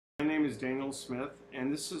My name is Daniel Smith,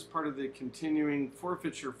 and this is part of the continuing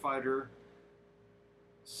Forfeiture Fighter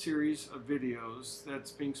series of videos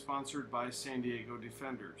that's being sponsored by San Diego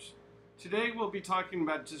Defenders. Today we'll be talking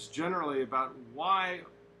about just generally about why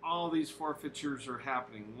all these forfeitures are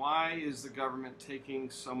happening. Why is the government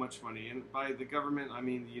taking so much money? And by the government, I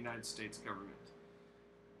mean the United States government.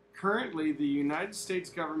 Currently, the United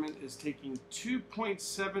States government is taking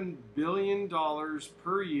 $2.7 billion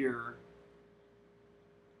per year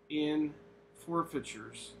in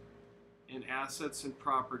forfeitures in assets and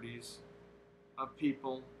properties of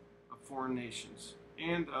people of foreign nations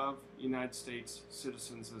and of United States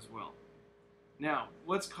citizens as well. Now,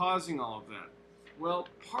 what's causing all of that? Well,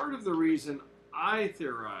 part of the reason I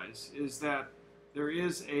theorize is that there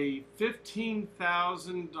is a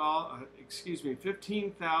 15,000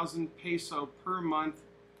 peso per month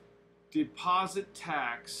deposit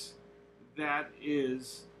tax that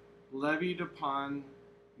is levied upon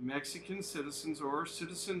Mexican citizens or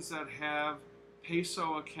citizens that have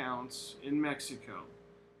peso accounts in Mexico.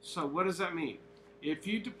 So what does that mean? If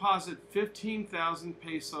you deposit 15,000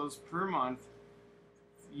 pesos per month,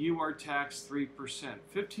 you are taxed 3%.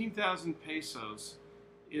 15,000 pesos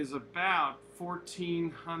is about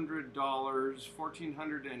 $1,400,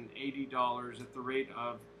 $1,480 at the rate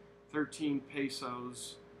of 13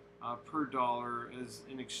 pesos per dollar as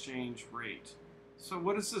an exchange rate. So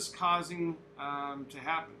what is this causing to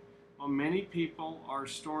happen? Well, many people are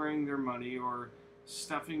storing their money or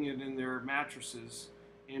stuffing it in their mattresses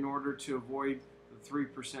in order to avoid the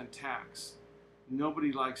 3% tax.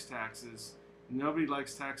 Nobody likes taxes. Nobody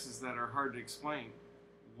likes taxes that are hard to explain.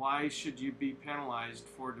 Why should you be penalized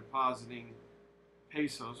for depositing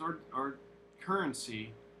pesos or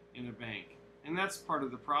currency in a bank? And that's part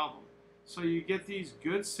of the problem. So you get these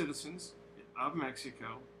good citizens of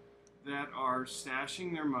Mexico that are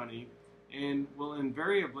stashing their money and will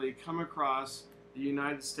invariably come across the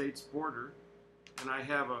United States border. And I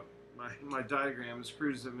have my diagram, as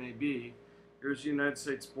crude as it may be. Here's the United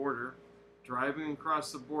States border, driving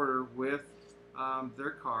across the border with their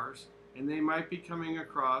cars, and they might be coming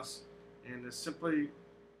across and is simply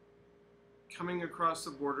coming across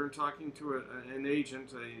the border and talking to an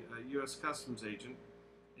agent, a U.S. Customs agent,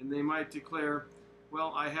 and they might declare,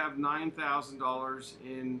 well, I have $9,000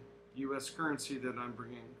 in U.S. currency that I'm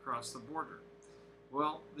bringing across the border.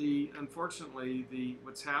 Well, unfortunately,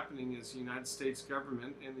 what's happening is the United States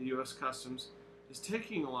government and the U.S. Customs is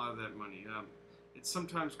taking a lot of that money. It's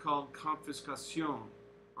sometimes called confiscación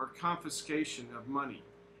or confiscation of money.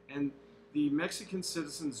 And the Mexican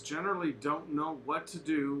citizens generally don't know what to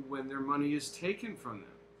do when their money is taken from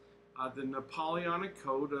them. The Napoleonic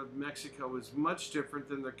Code of Mexico is much different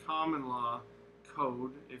than the common law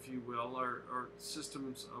code, if you will, or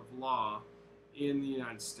systems of law in the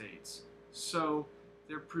United States. So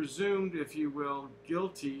they're presumed, if you will,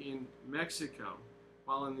 guilty in Mexico,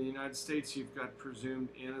 while in the United States you've got presumed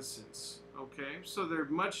innocence. Okay, so they're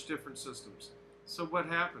much different systems. So what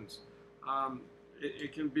happens?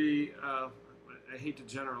 It can be, I hate to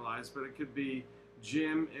generalize, but it could be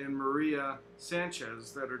Jim and Maria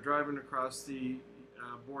Sanchez that are driving across the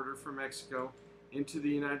border from Mexico into the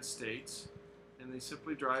United States. And they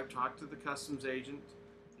simply drive, talk to the customs agent.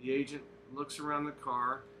 The agent looks around the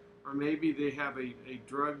car, or maybe they have a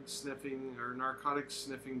drug sniffing or narcotics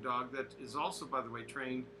sniffing dog that is also, by the way,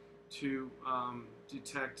 trained to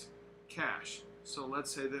detect cash. So let's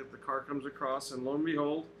say that the car comes across, and lo and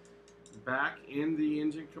behold, back in the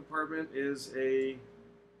engine compartment is a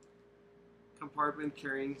compartment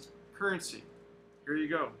carrying currency. Here you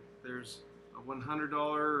go. There's a $100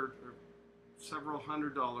 or several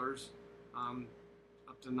 $100s.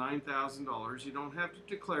 Up to $9,000. You don't have to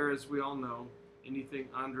declare, as we all know, anything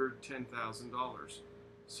under $10,000.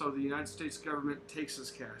 So the United States government takes this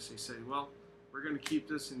cash. They say, well, we're going to keep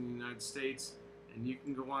this in the United States and you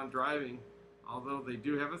can go on driving, although they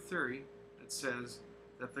do have a theory that says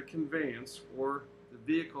that the conveyance or the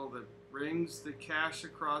vehicle that brings the cash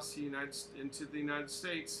across into the United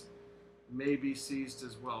States may be seized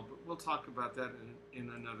as well. But we'll talk about that in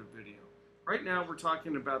another video. Right now we're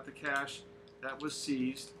talking about the cash that was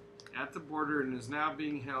seized at the border and is now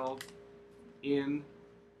being held in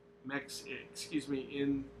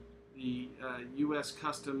in the U.S.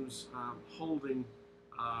 Customs holding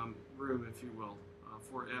room, if you will,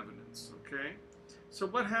 for evidence. Okay, so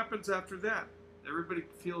what happens after that? Everybody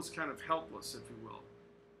feels kind of helpless, if you will.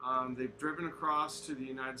 They've driven across to the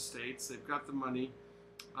United States. They've got the money.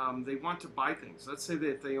 They want to buy things. Let's say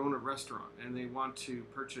that they own a restaurant and they want to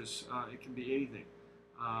purchase, it can be anything,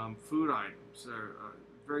 food items are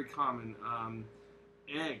very common,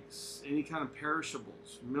 eggs, any kind of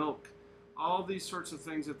perishables, milk, all these sorts of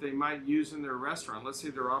things that they might use in their restaurant. Let's say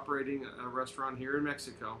they're operating a restaurant here in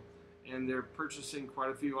Mexico and they're purchasing quite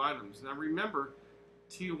a few items. Now remember,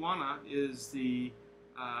 Tijuana is the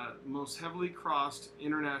most heavily crossed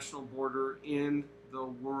international border in the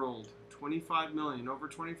world. 25 million, over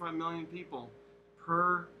 25 million people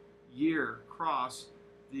per year cross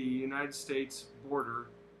the United States border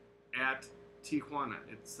at Tijuana.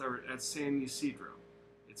 It's at San Ysidro.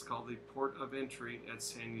 It's called the port of entry at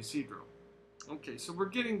San Ysidro. Okay, so we're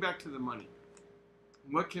getting back to the money.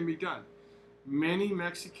 What can be done? Many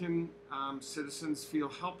Mexican citizens feel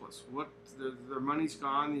helpless. Their money's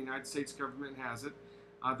gone. The United States government has it.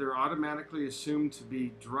 They're automatically assumed to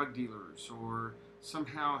be drug dealers or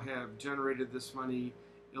somehow have generated this money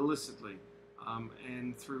illicitly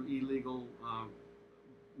and through illegal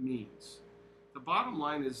means. The bottom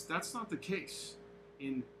line is that's not the case.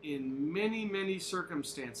 In many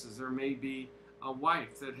circumstances, there may be a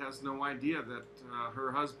wife that has no idea that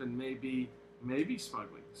her husband may be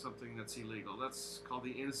smuggling something that's illegal. That's called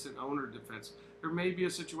the innocent owner defense. There may be a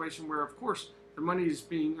situation where, of course, the money is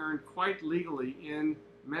being earned quite legally in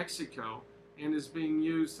Mexico and is being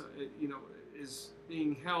used, is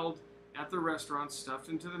being held at the restaurant, stuffed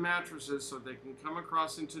into the mattresses so they can come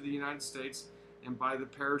across into the United States and buy the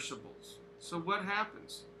perishables. So what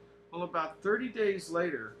happens? Well, about 30 days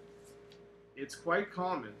later, it's quite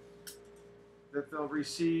common that they'll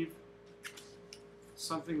receive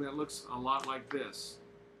something that looks a lot like this.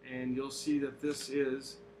 And you'll see that this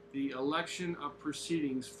is the Election of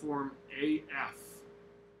Proceedings Form AF.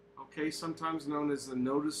 Okay, sometimes known as the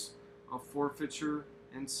Notice of Forfeiture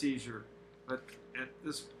and Seizure. But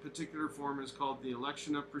this particular form is called the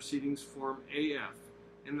Election of Proceedings Form AF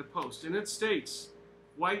in the Post. And it states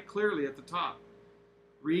quite clearly at the top,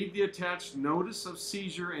 read the attached notice of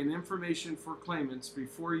seizure and information for claimants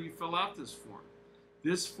before you fill out this form.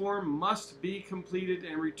 This form must be completed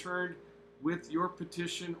and returned with your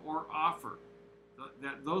petition or offer.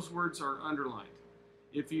 Those words are underlined.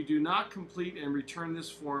 If you do not complete and return this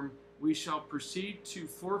form, we shall proceed to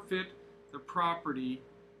forfeit the property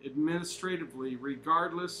administratively,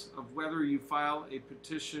 regardless of whether you file a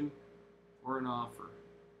petition or an offer.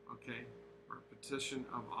 Okay, or a petition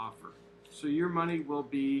of offer. So your money will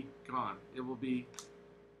be gone. It will be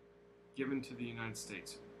given to the United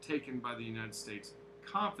States, taken by the United States,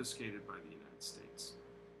 confiscated by the United States.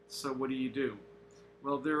 So what do?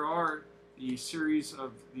 Well, there are the series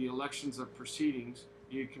of the elections of proceedings.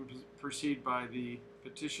 You can proceed by the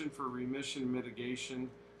petition for remission mitigation.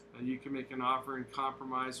 You can make an offer in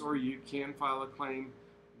compromise, or you can file a claim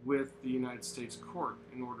with the United States court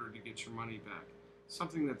in order to get your money back.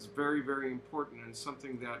 Something that's very, very important and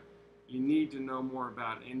something that you need to know more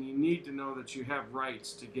about, and you need to know that you have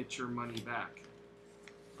rights to get your money back.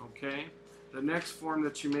 Okay? The next form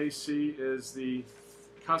that you may see is the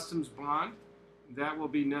customs bond. That will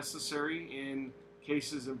be necessary in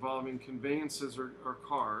cases involving conveyances or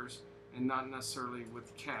cars, and not necessarily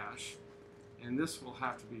with cash. And this will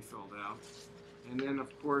have to be filled out. And then,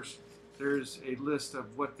 of course, there's a list of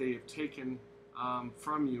what they have taken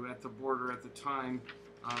from you at the border at the time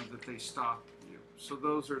that they stop you. So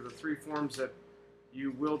those are the three forms that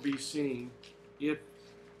you will be seeing if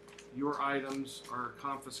your items are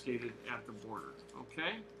confiscated at the border.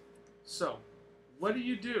 Okay? So, what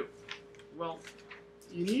do? Well,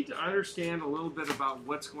 you need to understand a little bit about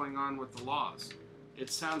what's going on with the laws. It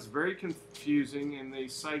sounds very confusing, and they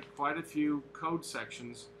cite quite a few code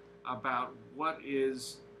sections about what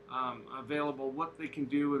is available, what they can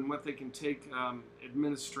do, and what they can take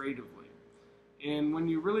administratively. And when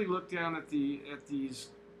you really look down at the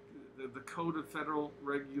Code of Federal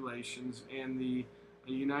Regulations and the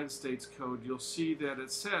United States Code, you'll see that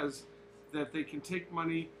it says that they can take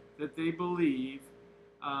money that they believe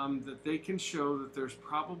that they can show that there's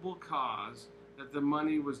probable cause that the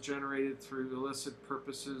money was generated through illicit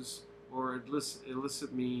purposes or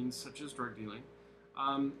illicit means, such as drug dealing,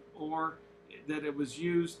 or that it was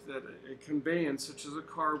used, that a conveyance, such as a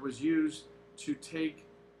car, was used to take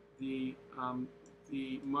the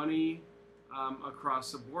money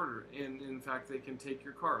across the border. And in fact, they can take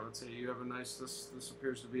your car. Let's say you have a nice, this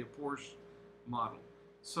appears to be a Porsche model.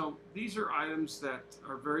 So these are items that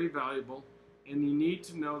are very valuable, and you need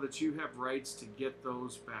to know that you have rights to get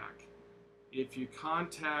those back. If you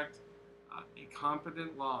contact a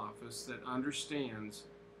competent law office that understands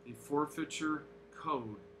the forfeiture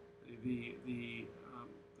code, the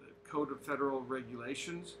Code of Federal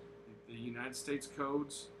Regulations, the United States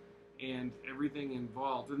codes, and everything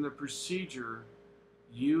involved in the procedure,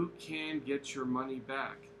 you can get your money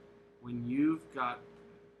back when you've got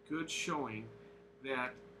good showing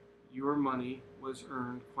that your money was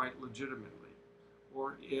earned quite legitimately.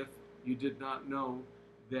 or if you did not know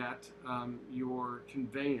that your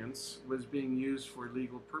conveyance was being used for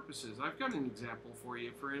legal purposes. I've got an example for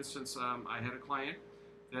you. For instance, I had a client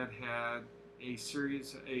that had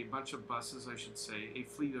a bunch of buses, I should say, a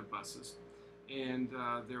fleet of buses, and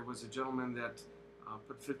there was a gentleman that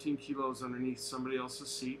put 15 kilos underneath somebody else's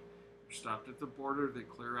seat. They're stopped at the border, they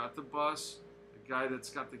clear out the bus. The guy that's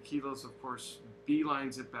got the kilos, of course,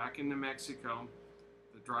 beelines it back into Mexico.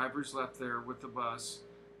 The driver's left there with the bus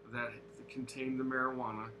that contained the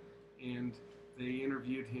marijuana, and they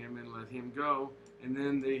interviewed him and let him go, and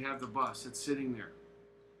then they have the bus. It's sitting there.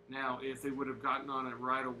 Now, if they would have gotten on it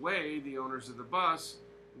right away, the owners of the bus,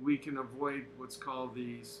 we can avoid what's called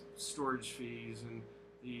these storage fees and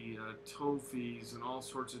the tow fees and all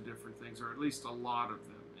sorts of different things, or at least a lot of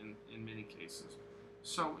them in many cases.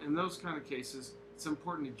 So in those kind of cases, it's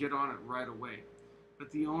important to get on it right away. But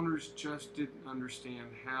the owners just didn't understand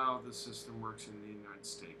how the system works in the United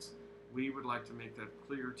States. We would like to make that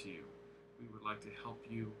clear to you. We would like to help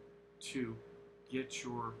you to get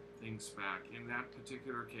your things back. In that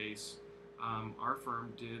particular case, our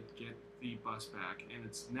firm did get the bus back, and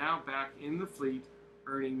it's now back in the fleet,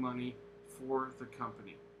 earning money for the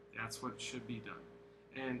company. That's what should be done.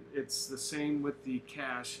 And it's the same with the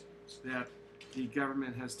cash that the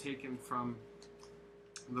government has taken from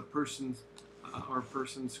the person's or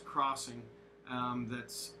persons crossing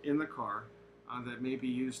that's in the car that may be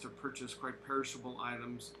used to purchase quite perishable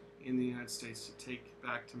items in the United States to take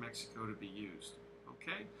back to Mexico to be used.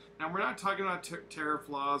 Okay? Now, we're not talking about tariff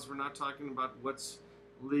laws. We're not talking about what's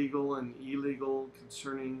legal and illegal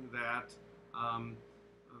concerning that,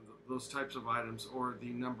 those types of items or the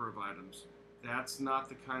number of items. That's not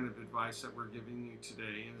the kind of advice that we're giving you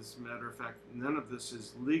today. And as a matter of fact, none of this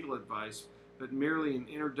is legal advice, but merely an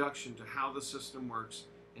introduction to how the system works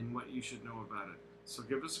and what you should know about it. So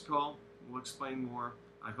give us a call. We'll explain more.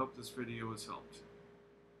 I hope this video has helped.